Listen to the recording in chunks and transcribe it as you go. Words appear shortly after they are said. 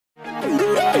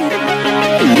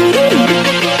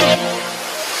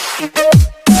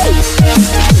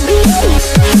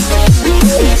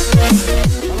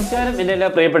എൻ്റെ എല്ലാ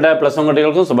പ്രിയപ്പെട്ട പ്ലസ് വൺ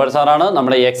കുട്ടികൾക്കും സുബർ സാറാണ്.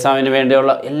 നമ്മുടെ ഈ എക്സാമിന്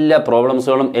വേണ്ടിയുള്ള എല്ലാ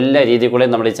പ്രോബ്ലംസുകളും എല്ലാ രീതിയിൽ കൂടെ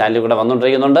നമ്മുടെ ഈ ചാനലിൽ കൂടെ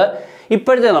വന്നുകൊണ്ടിരിക്കുന്നുണ്ട്.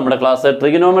 ഇപ്പോഴത്തെ നമ്മുടെ ക്ലാസ്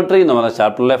ട്രിഗണോമെട്രി എന്ന് പറഞ്ഞ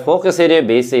ചാപ്റ്ററിലെ ഫോക്കസ് ഏരിയ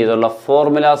ബേസ് ചെയ്തുള്ള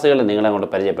ഫോർമുലാസുകൾ നിങ്ങളെ കൊണ്ട്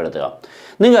പരിചയപ്പെടുത്തുക.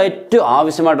 നിങ്ങൾ ഏറ്റവും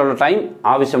ആവശ്യമായിട്ടുള്ള ടൈം,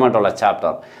 ആവശ്യമായിട്ടുള്ള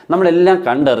ചാപ്റ്റർ നമ്മളെല്ലാം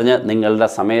കണ്ടറിഞ്ഞ് നിങ്ങളുടെ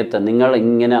സമയത്ത് നിങ്ങൾ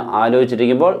ഇങ്ങനെ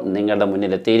ആലോചിച്ചിരിക്കുമ്പോൾ നിങ്ങളുടെ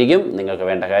മുന്നിലെത്തിയിരിക്കും. നിങ്ങൾക്ക്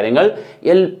വേണ്ട കാര്യങ്ങൾ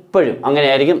എപ്പോഴും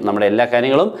അങ്ങനെയായിരിക്കും നമ്മുടെ എല്ലാ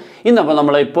കാര്യങ്ങളും. ഇന്നപ്പോൾ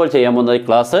നമ്മൾ ഇപ്പോൾ ചെയ്യാൻ പോകുന്ന ഈ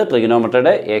ക്ലാസ്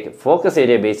ട്രിഗണോമെട്രിയുടെ ഫോക്കസ്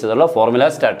ഏരിയ ബേസ് ചെയ്തുള്ള ഫോർമുല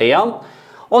സ്റ്റാർട്ട് ചെയ്യാം.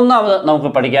 ഒന്നാമത്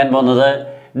നമുക്ക് പഠിക്കാൻ പോകുന്നത്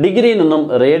ഡിഗ്രിയിൽ നിന്നും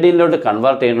റേഡിയനിലോട്ട്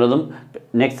കൺവേർട്ട് ചെയ്യുന്നതും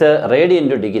നെക്സ്റ്റ് റേഡിയൻ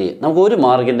ടു ഡിഗ്രി. നമുക്ക് ഒരു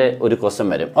മാർക്കിൻ്റെ ഒരു ക്വസ്റ്റ്യൻ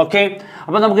വരും. ഓക്കെ,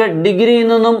 അപ്പോൾ നമുക്ക് ഡിഗ്രിയിൽ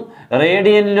നിന്നും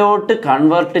റേഡിയനിലോട്ട്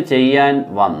കൺവേർട്ട് ചെയ്യാൻ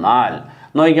വന്നാൽ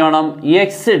നോക്കണം,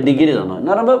 എക്സ് ഡിഗ്രി തന്നു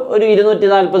എന്ന് പറയുമ്പോൾ ഒരു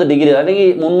 240 ഡിഗ്രി അല്ലെങ്കിൽ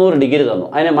 300 ഡിഗ്രി തന്നു.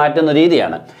 അതിനെ മാറ്റുന്ന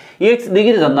രീതിയാണ്. എക്സ്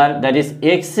ഡിഗ്രി തന്നാൽ ദാറ്റ് ഈസ്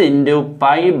എക്സ് ഇൻറ്റു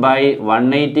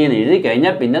π/180 എന്ന് എഴുതി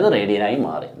കഴിഞ്ഞാൽ പിന്നെ അത് റേഡിയനായി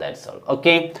മാറി. That's all.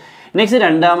 ഓക്കെ, നെക്സ്റ്റ്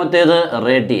രണ്ടാമത്തേത്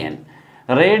റേഡിയൻ.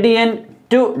 റേഡിയൻ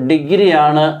ടു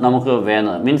ഡിഗ്രിയാണ് നമുക്ക്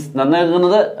വേണ്ടത്. മീൻസ്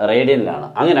തന്നിരിക്കുന്നത് റേഡിയനിലാണ്.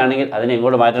 അങ്ങനെയാണെങ്കിൽ അതിനെ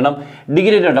ഇങ്ങോട്ട് മാറ്റണം,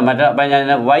 ഡിഗ്രിയിലോട്ട് മാറ്റണം. അപ്പം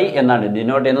ഞാൻ വൈ എന്നാണ്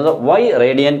ഡിനോട്ട് ചെയ്യുന്നത്. Y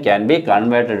radian can be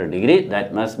converted two degree.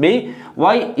 That must be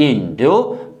Y into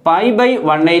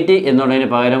π/180 എന്നുള്ളതിന്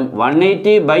പകരം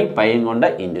 180/π കൊണ്ട്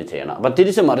ഇൻറ്റു ചെയ്യണം. അപ്പോൾ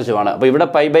തിരിച്ച് മറിച്ച് വേണം. അപ്പോൾ ഇവിടെ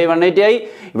π/180 ആയി,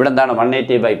 ഇവിടെ എന്താണ്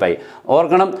 180/π.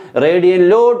 ഓർക്കണം,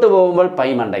 റേഡിയനിലോട്ട് പോകുമ്പോൾ പൈ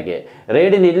മണ്ടയ്ക്ക്,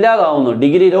 റേഡിയൻ ഇല്ലാതാവുന്നു,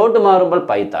 ഡിഗ്രിയിലോട്ട് മാറുമ്പോൾ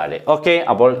പൈ താഴെ. ഓക്കെ,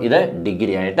 അപ്പോൾ ഇത്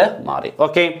ഡിഗ്രി ആയിട്ട് മാറി.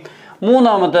 ഓക്കെ,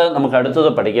 മൂന്നാമത്തെ നമുക്ക്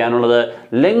അടുത്തത് പഠിക്കാനുള്ളത്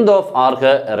length of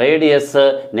arc, radius,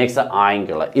 next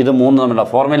angle. ഇത് മൂന്ന് തമ്മിലുള്ള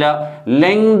formula.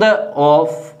 Length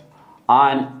of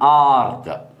an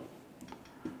arc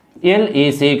L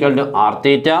is equal to r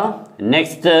theta.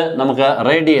 Next നമുക്ക്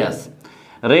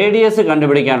റേഡിയസ്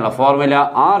കണ്ടുപിടിക്കാനുള്ള formula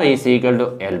r is equal to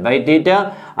L/θ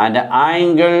and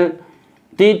angle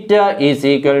θ is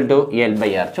equal to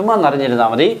L/r. ചുമ്മാ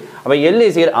അറിഞ്ഞിരുന്നാൽ മതി. അപ്പോൾ L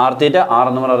is equal r theta, r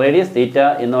എന്ന് പറഞ്ഞ radius, θ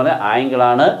എന്ന് പറഞ്ഞ angle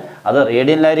ആണ്, അത്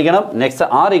റേഡിയനിലായിരിക്കണം. Next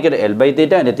r equal to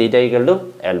L/θ and θ equal to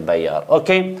L/r.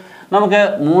 Okay, നമുക്ക്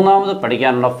മൂന്നാമത്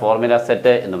പഠിക്കാനുള്ള ഫോർമുല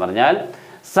സെറ്റ് എന്ന് പറഞ്ഞാൽ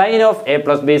sign of A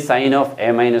plus B, sign of A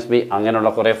minus B, അങ്ങനെയുള്ള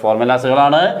കുറേ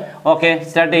ഫോർമുലാസുകളാണ്. ഓക്കെ,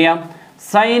 സ്റ്റാർട്ട് ചെയ്യാം.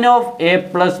 Sign of A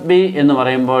plus B എന്ന്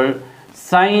പറയുമ്പോൾ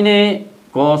sine A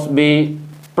cos B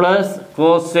plus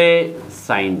cos A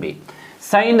sign B.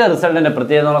 സൈൻ്റെ റിസൾട്ടിൻ്റെ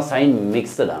പ്രത്യേകത എന്ന് പറഞ്ഞാൽ സൈൻ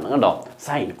മിക്സ്ഡ് ആണ് കേട്ടോ.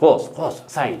 സൈൻ കോസ്, കോസ്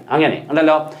സൈൻ, അങ്ങനെ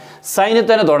ഉണ്ടല്ലോ. സൈനിൽ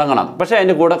തന്നെ തുടങ്ങണം, പക്ഷേ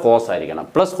അതിൻ്റെ കൂടെ കോസ് ആയിരിക്കണം.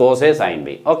 Plus cos A sign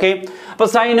B. Okay, അപ്പോൾ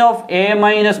sign of A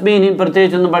minus B ഇനി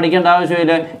പ്രത്യേകിച്ചൊന്നും പഠിക്കേണ്ട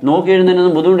ആവശ്യമില്ല. നോക്കി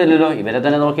എഴുതുന്നതിനൊന്നും ബുദ്ധിമുട്ടില്ലല്ലോ. ഇവരെ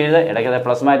തന്നെ നോക്കി എഴുതുക, ഇടയ്ക്കത്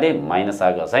പ്ലസ് മാറ്റി മൈനസ്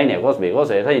ആക്കുക. Sine A cos B,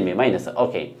 cos A sign B, minus.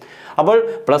 Okay, അപ്പോൾ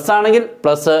പ്ലസ് ആണെങ്കിൽ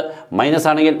പ്ലസ്, മൈനസ്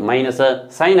ആണെങ്കിൽ മൈനസ്,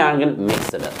 സൈൻ ആണെങ്കിൽ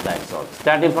mixed. That's all,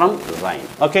 starting from sign.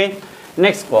 Okay,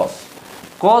 next cos.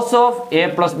 Cos of A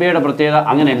plus ബിയുടെ പ്രത്യേകത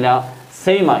അങ്ങനെയല്ല,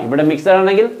 സെയിം ആ. ഇവിടെ മിക്സഡ്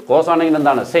ആണെങ്കിൽ കോസ് ആണെങ്കിൽ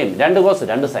എന്താണ് സെയിം, രണ്ട് കോസ്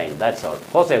രണ്ട് sign. That's all.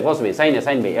 Cos A cos B, sine A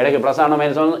sign B, ഇടയ്ക്ക് പ്ലസ് ആണോ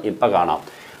മൈനസ് ആണോ ഇപ്പം കാണാം.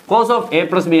 Cos of A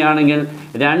plus B ആണെങ്കിൽ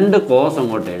രണ്ട് കോസ്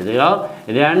അങ്ങോട്ട് എഴുതുക,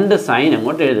 രണ്ട് സൈൻ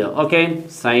അങ്ങോട്ട് എഴുതുക. Okay,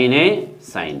 sine A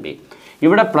sign B.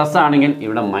 ഇവിടെ പ്ലസ് ആണെങ്കിൽ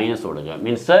ഇവിടെ മൈനസ് കൊടുക്കുക.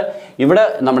 മീൻസ് ഇവിടെ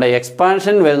നമ്മുടെ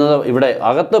എക്സ്പാൻഷൻ വരുന്നത് ഇവിടെ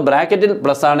അകത്ത് ബ്രാക്കറ്റിൽ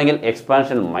പ്ലസ് ആണെങ്കിൽ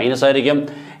എക്സ്പാൻഷൻ മൈനസ് ആയിരിക്കും.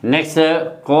 Next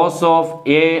cos of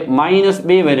A minus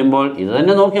B വരുമ്പോൾ ഇത്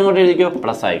തന്നെ നോക്കി അങ്ങോട്ട് എഴുതിക്കോ,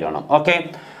 പ്ലസ് ആയിക്കണം. ഓക്കെ,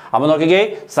 അപ്പോൾ നോക്കിക്കേ,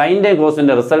 സൈൻ്റെ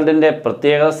കോസിൻ്റെ റിസൾട്ടിൻ്റെ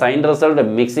പ്രത്യേകത സൈൻ റിസൾട്ട്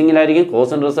മിക്സിങ്ങിലായിരിക്കും,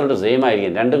 കോസിൻ്റെ റിസൾട്ട് സെയിം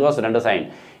ആയിരിക്കും. രണ്ട് കോസ് രണ്ട് സൈൻ.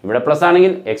 ഇവിടെ പ്ലസ്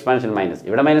ആണെങ്കിൽ എക്സ്പാൻഷൻ മൈനസ്,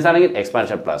 ഇവിടെ മൈനസ് ആണെങ്കിൽ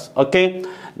expansion plus. Okay,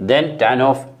 then tan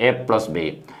of A plus B.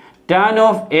 Tan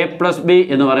of A plus B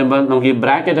എന്ന് പറയുമ്പോൾ നമുക്ക് ഈ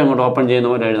ബ്രാക്കറ്റ് അങ്ങോട്ട് ഓപ്പൺ ചെയ്യുന്ന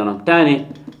പോലെ എഴുതണം. Tan A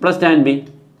plus tan B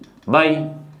by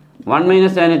 1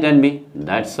 minus tan A tan B.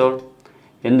 That's all.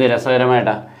 എന്ത്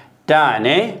രസകരമായിട്ടാണ്. Tan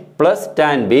A plus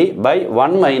tan B by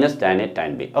 1 minus tan A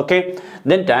tan B. Okay,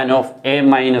 then tan of A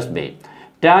minus B.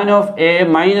 Tan of A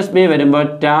minus B വരുമ്പോൾ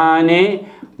tan A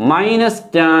minus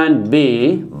tan B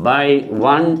by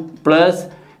 1 plus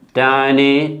tan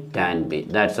A tan B.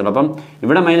 That's all. അപ്പം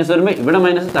ഇവിടെ minus വരുമ്പോൾ ഇവിടെ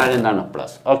minus, താഴെ എന്താണ്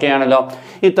plus. Okay ആണല്ലോ.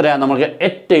 ഇത്രയാണ് നമുക്ക്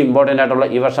ഏറ്റവും ഇമ്പോർട്ടൻ്റ് ആയിട്ടുള്ള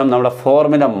ഈ വർഷം നമ്മുടെ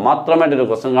ഫോർമുല മാത്രമായിട്ടൊരു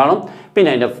ക്വസ്റ്റ്യൻ കാണും. പിന്നെ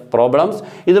അതിൻ്റെ പ്രോബ്ലംസ്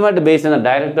ഇതുമായിട്ട് ബേസ് ചെയ്യുന്ന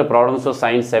direct problems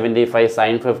sign 75,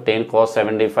 sign 15, cos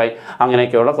 75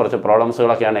 അങ്ങനെയൊക്കെയുള്ള കുറച്ച്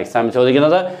പ്രോബ്ലംസുകളൊക്കെയാണ് എക്സാം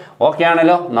ചോദിക്കുന്നത്. ഓക്കെ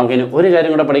ആണല്ലോ. നമുക്കിനി ഒരു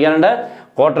കാര്യം കൂടെ പഠിക്കാനുണ്ട്,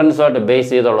 ക്വാഡ്രൻസുമായിട്ട് ബേസ്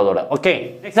ചെയ്തുള്ളതോടെ. ഓക്കെ,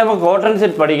 നെക്സ്റ്റ് നമുക്ക്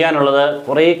ക്വാഡ്രൻസിൽ പഠിക്കാനുള്ളത്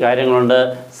കുറേ കാര്യങ്ങളുണ്ട്.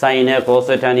 സൈന്,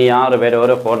 കോസ്, ടാൻ, ഈ 6 പേര്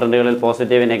ഓരോ ക്വാഡ്രൻറ്റുകളിൽ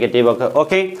പോസിറ്റീവ് നെഗറ്റീവ് ഒക്കെ.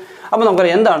 ഓക്കെ, അപ്പോൾ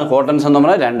നമുക്കറിയാം എന്താണ് ക്വാഡ്രൻസ് എന്ന്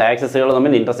പറഞ്ഞാൽ രണ്ട് ആക്സിസുകൾ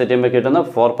തമ്മിൽ ഇന്റർസെക്റ്റ് ചെയ്യുമ്പോൾ കിട്ടുന്ന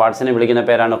 4 പാർട്സിനെ വിളിക്കുന്ന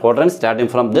പേരാണ് quadrants.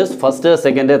 Starting from this first,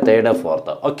 second, third,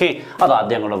 fourth. Okay, അത്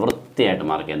ആദ്യം കൂടെ വൃത്തിയായിട്ട്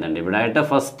മാർക്ക് ചെയ്യുന്നുണ്ട്. ഇവിടെ ആയിട്ട്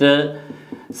first,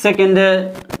 second,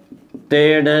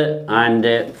 third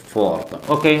and fourth.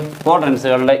 Okay,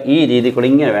 ക്വാഡ്രൻസുകളുടെ ഈ രീതി കൂടി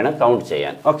ഇങ്ങനെ വേണം കൗണ്ട്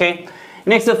ചെയ്യാൻ. Okay,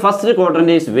 next first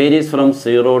quadrant is varies from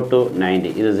 0 to 90.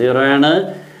 ഇത് 0 ആണ്.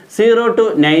 0 to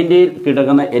 90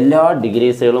 കിടക്കുന്ന എല്ലാ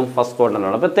ഡിഗ്രീസുകളും ഫസ്റ്റ്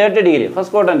ക്വാഡ്രന്റാണ്. അപ്പോൾ 30 degree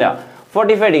first ക്വാഡ്രന്റാണ്,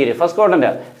 45 degree first quadrant,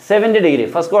 70 degree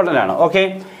first quadrant ആണ്. ഓക്കെ,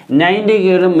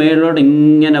 90 മേളിലോട്ട്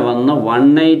ഇങ്ങനെ വന്ന്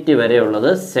 180 വരെയുള്ളത്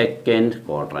സെക്കൻഡ്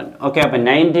ക്വാഡ്രന്റ്. ഓക്കെ, അപ്പോൾ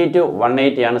 90 to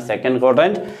 180 ആണ് second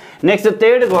quadrant. Next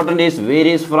third quadrant is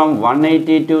varies from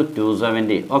 180 to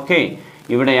 270. Okay,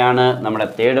 ഇവിടെയാണ് നമ്മുടെ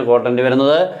തേർഡ് ക്വാഡ്രന്റ്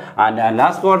വരുന്നത്. And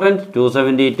last quadrant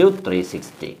 270 to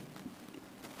 360.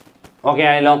 Okay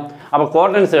ആയല്ലോ. അപ്പോൾ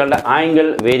ക്വാഡ്രൻസുകളുടെ ആംഗിൾ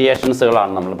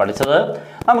വേരിയേഷൻസുകളാണ് നമ്മൾ പഠിച്ചത്.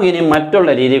 നമുക്കിനി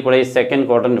മറ്റുള്ള രീതിയിൽ കൂടെ ഈ സെക്കൻഡ്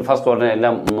ക്വാഡ്രന്റ് ഫസ്റ്റ് ക്വാഡ്രന്റ്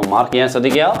എല്ലാം ഒന്ന് മാർക്ക് ചെയ്യാൻ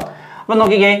ശ്രദ്ധിക്കുക. അപ്പോൾ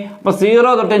നോക്കിക്കേ, അപ്പോൾ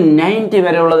 0 തൊട്ട് 90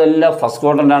 വരെയുള്ളതെല്ലാം ഫസ്റ്റ്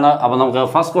ക്വാഡ്രന്റ് ആണ്. അപ്പോൾ നമുക്ക്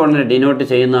ഫസ്റ്റ് ക്വാഡ്രന്റ് ഡിനോട്ട്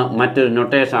ചെയ്യുന്ന മറ്റൊരു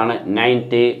നൊട്ടേഷൻ ആണ്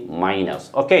 90 മൈനസ്.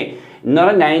 ഓക്കെ, എന്ന്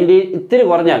പറഞ്ഞാൽ 90 ഇത്തിരി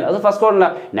കുറഞ്ഞാൽ അത് ഫസ്റ്റ് ക്വാഡ്രന്റ്,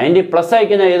 90 പ്ലസ് ആയി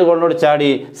കഴിഞ്ഞാൽ ഏത് ക്വാഡ്രന്റോട് ചാടി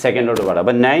സെക്കൻഡോട് പാടും.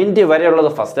 അപ്പോൾ 90 വരെയുള്ളത്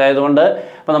ഫസ്റ്റ് ആയതുകൊണ്ട്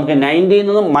അപ്പോൾ നമുക്ക് 90യിൽ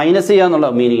നിന്ന് മൈനസ് ചെയ്യാന്നുള്ള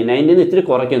മീനിങ്, 90യിൽ നിന്ന് ഇത്തിരി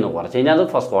കുറയ്ക്കുന്നു, കുറച്ച് കഴിഞ്ഞാൽ അത്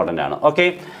ഫസ്റ്റ് ക്വാഡ്രന്റ് ആണ്. ഓക്കെ,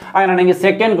 അങ്ങനെയാണെങ്കിൽ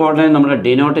സെക്കൻഡ് ക്വാഡ്രന്റ് നമ്മൾ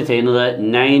ഡിനോട്ട് ചെയ്യുന്നത്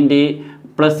 90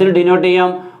 പ്ലസിൽ ഡിനോട്ട്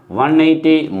ചെയ്യാം,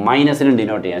 180 മൈനസിലും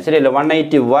ഡിനോട്ട് ചെയ്യാം. ശരിയല്ലോ,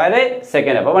 180 വരെ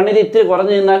സെക്കൻഡ്. അപ്പോൾ 180 ഇത്തിരി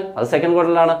കുറഞ്ഞു നിന്നാൽ അത് സെക്കൻഡ്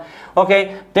ക്വാഡ്രന്റാണ്. ഓക്കെ,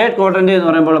 തേർഡ് ക്വാഡ്രന്റ് എന്ന്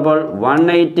പറയുമ്പോൾ അപ്പോൾ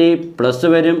 180 പ്ലസ്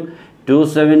വരും,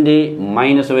 270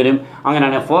 മൈനസ് വരും.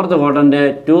 അങ്ങനെയാണ് ഫോർത്ത് ക്വാഡ്രന്റ്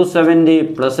 270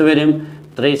 പ്ലസ് വരും,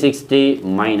 360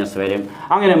 മൈനസ് വരും.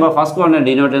 അങ്ങനെ ഫസ്റ്റ് ക്വാഡ്രന്റ്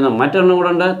ഡിനോട്ട് ചെയ്യുന്ന മറ്റൊരെണ്ണം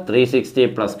കൂടെ ഉണ്ട്, 360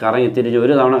 പ്ലസ് കറങ്ങി തിരിച്ച്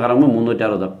ഒരു തവണ കറങ്ങുമ്പോൾ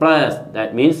 360 plus,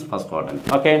 that means first quadrant.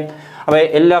 Okay, അപ്പോൾ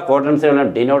എല്ലാ ക്വാഡ്രൻസുകളും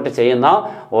ഡിനോട്ട് ചെയ്യുന്ന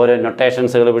ഓരോ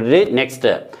നൊട്ടേഷൻസുകൾ വിട്ട്.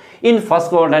 Next, in first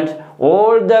quadrant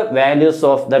all the values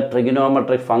of the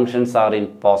trigonometric functions are in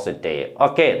positive.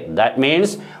 Okay, that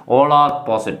means all are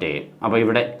positive. അപ്പോൾ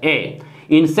ഇവിടെ A.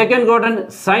 In second quadrant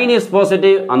sin is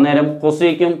positive, അന്നേരം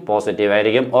cosecum positive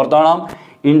ആയിരിക്കും, ഓർത്തോണം.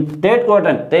 In third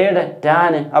quadrant third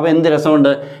tan, അപ്പോൾ എന്ത്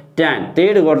രസമുണ്ട്, tan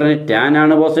third quadrant tan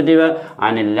ആണ് positive.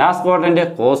 And last quadrant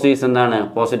cos is എന്താണ്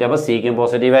പോസിറ്റീവ്, അപ്പോൾ സിക്കും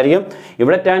പോസിറ്റീവ് ആയിരിക്കും.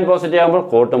 ഇവിടെ tan പോസിറ്റീവ് ആകുമ്പോൾ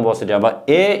കോട്ടും പോസിറ്റീവ്. അപ്പോൾ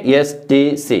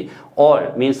ASTC all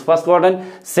means first quadrant.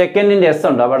 സെക്കൻഡിൻ്റെ S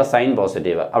ഉണ്ട്, അവിടെ സൈൻ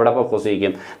പോസിറ്റീവ്, അവിടെ അപ്പോൾ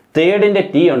കൊസിക്കും. തേർഡിൻ്റെ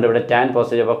T ഉണ്ട്, ഇവിടെ tan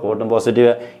പോസിറ്റീവ്, അപ്പോൾ കോട്ടും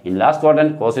positive. In last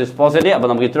quadrant cos is positive. അപ്പോൾ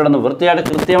നമുക്ക് ഇത്രയോടെ ഒന്ന് വൃത്തിയായിട്ട്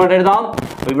കൃത്യമായിട്ട് എഴുതാം.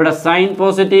 അപ്പോൾ ഇവിടെ സൈൻ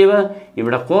പോസിറ്റീവ്,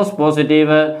 ഇവിടെ കോസ്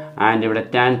പോസിറ്റീവ്, ആൻഡ് ഇവിടെ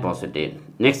tan പോസിറ്റീവ്.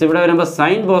 നെക്സ്റ്റ് ഇവിടെ വരുമ്പോൾ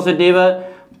sign positive,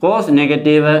 cos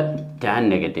negative, tan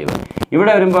negative.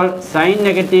 ഇവിടെ വരുമ്പോൾ sign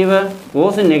negative,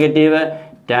 cos negative,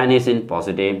 tan is in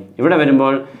positive. ഇവിടെ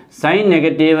വരുമ്പോൾ sign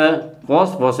negative,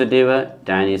 cos positive,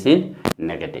 tan is in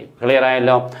negative. Clear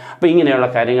ആയല്ലോ. അപ്പോൾ ഇങ്ങനെയുള്ള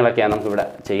കാര്യങ്ങളൊക്കെയാണ് നമുക്കിവിടെ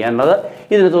ചെയ്യാനുള്ളത്.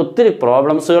 ഇതിനകത്ത് ഒത്തിരി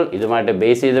പ്രോബ്ലംസുകൾ ഇതുമായിട്ട്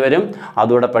ബേസ് ചെയ്ത് വരും,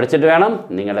 അതുകൂടെ പഠിച്ചിട്ട് വേണം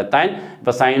നിങ്ങളെത്താൻ.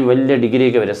 ഇപ്പോൾ സൈൻ വലിയ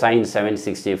ഡിഗ്രിയൊക്കെ വരും, സൈൻ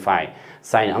 765,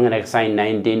 സൈൻ അങ്ങനെ സൈൻ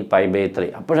 19π/3.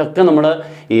 അപ്പോഴൊക്കെ നമ്മൾ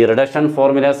ഈ റിഡക്ഷൻ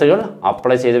ഫോർമുലാസുകൾ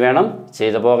അപ്ലൈ ചെയ്ത് വേണം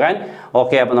ചെയ്തു പോകാൻ.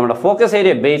 ഓക്കെ, അപ്പോൾ നമ്മുടെ ഫോക്കസ്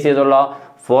ഏരിയ ബേസ് ചെയ്തുള്ള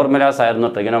ഫോർമുലാസ് ആയിരുന്നു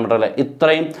ട്രിഗണോമെട്രിയിൽ.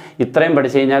 ഇത്രയും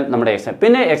പഠിച്ചു കഴിഞ്ഞാൽ നമ്മുടെ എക്സാം.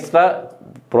 പിന്നെ എക്സ്ട്രാ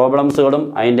പ്രോബ്ലംസുകളും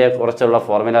അതിൻ്റെ കുറച്ചുള്ള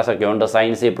ഫോർമുലാസൊക്കെ ഉണ്ട്,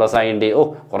 സൈൻ സി പ്ലസ് IND,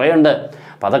 കുറേ ഉണ്ട്.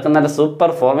 അപ്പോൾ അതൊക്കെ നല്ല സൂപ്പർ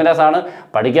ഫോർമുലാസാണ്.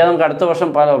 പഠിക്കാതെ നമുക്ക് അടുത്ത വർഷം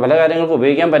പല കാര്യങ്ങൾക്ക്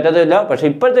ഉപയോഗിക്കാൻ പറ്റത്തില്ല. പക്ഷേ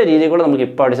ഇപ്പോഴത്തെ രീതി കൂടെ നമുക്ക്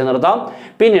ഇപ്പോൾ അടിച്ച് നിർത്താം.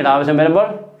 പിന്നീട് ആവശ്യം വരുമ്പോൾ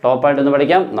ടോപ്പായിട്ടൊന്ന്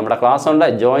പഠിക്കാം. നമ്മുടെ ക്ലാസ് ഉണ്ട്,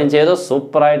 ജോയിൻ ചെയ്ത്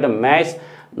സൂപ്പറായിട്ട് മാത്സ്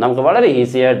നമുക്ക് വളരെ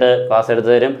ഈസി ആയിട്ട് ക്ലാസ്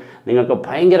എടുത്തു തരും. നിങ്ങൾക്ക്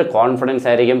ഭയങ്കര കോൺഫിഡൻസ്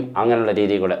ആയിരിക്കും അങ്ങനെയുള്ള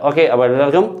രീതിയിൽ കൂടെ. ഓക്കെ, അപ്പോൾ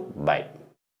എല്ലാവർക്കും ബൈ.